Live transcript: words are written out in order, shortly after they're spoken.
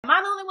Am I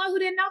the only one who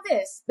didn't know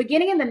this?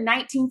 Beginning in the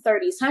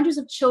 1930s, hundreds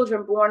of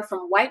children born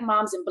from white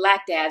moms and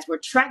black dads were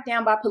tracked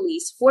down by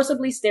police,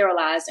 forcibly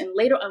sterilized, and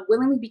later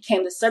unwillingly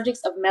became the subjects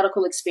of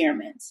medical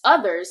experiments.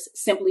 Others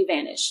simply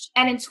vanished.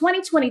 And in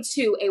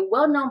 2022, a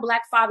well-known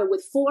black father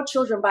with 4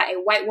 children by a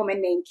white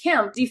woman named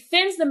Kim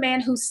defends the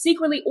man who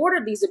secretly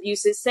ordered these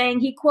abuses,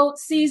 saying he, quote,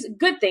 sees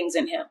good things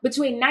in him.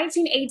 Between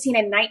 1918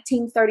 and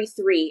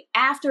 1933,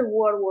 after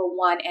World War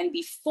I and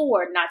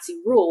before Nazi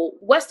rule,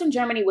 Western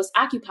Germany was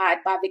occupied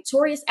by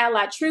victorious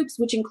Allied troops,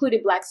 which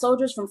included black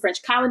soldiers from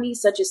French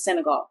colonies such as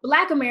Senegal.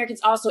 Black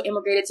Americans also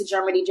immigrated to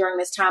Germany during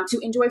this time to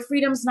enjoy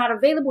freedoms not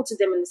available to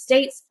them in the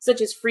States,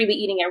 such as freely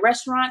eating at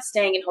restaurants,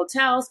 staying in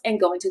hotels, and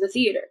going to the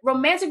theater.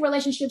 Romantic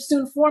relationships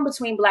soon formed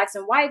between blacks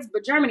and whites,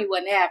 but Germany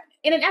wasn't having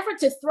it. In an effort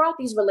to thwart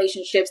these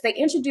relationships, they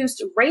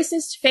introduced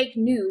racist fake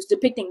news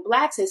depicting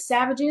blacks as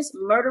savages,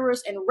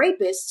 murderers, and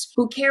rapists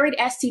who carried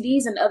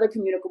STDs and other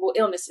communicable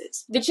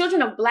illnesses. The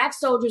children of black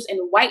soldiers and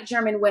white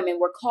German women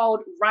were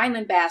called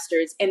Rhineland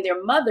bastards, and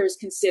their mothers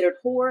considered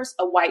whores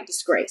a white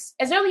disgrace.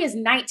 As early as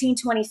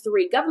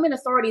 1923, government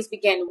authorities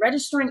began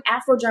registering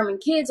Afro-German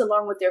kids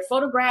along with their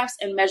photographs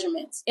and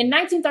measurements. In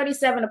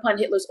 1937, upon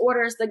Hitler's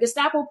orders, the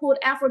Gestapo pulled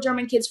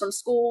Afro-German kids from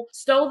school,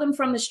 stole them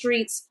from the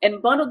streets,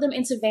 and bundled them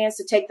into vans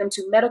to take them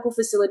to medical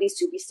facilities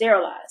to be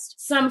sterilized.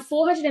 Some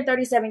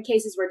 437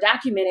 cases were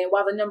documented,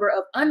 while the number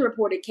of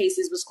unreported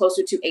cases was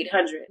closer to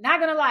 800. Not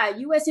gonna lie,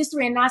 U.S.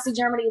 history and Nazi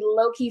Germany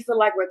low-key feel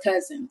like we're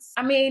cousins.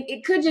 I mean,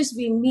 it could just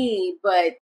be me, but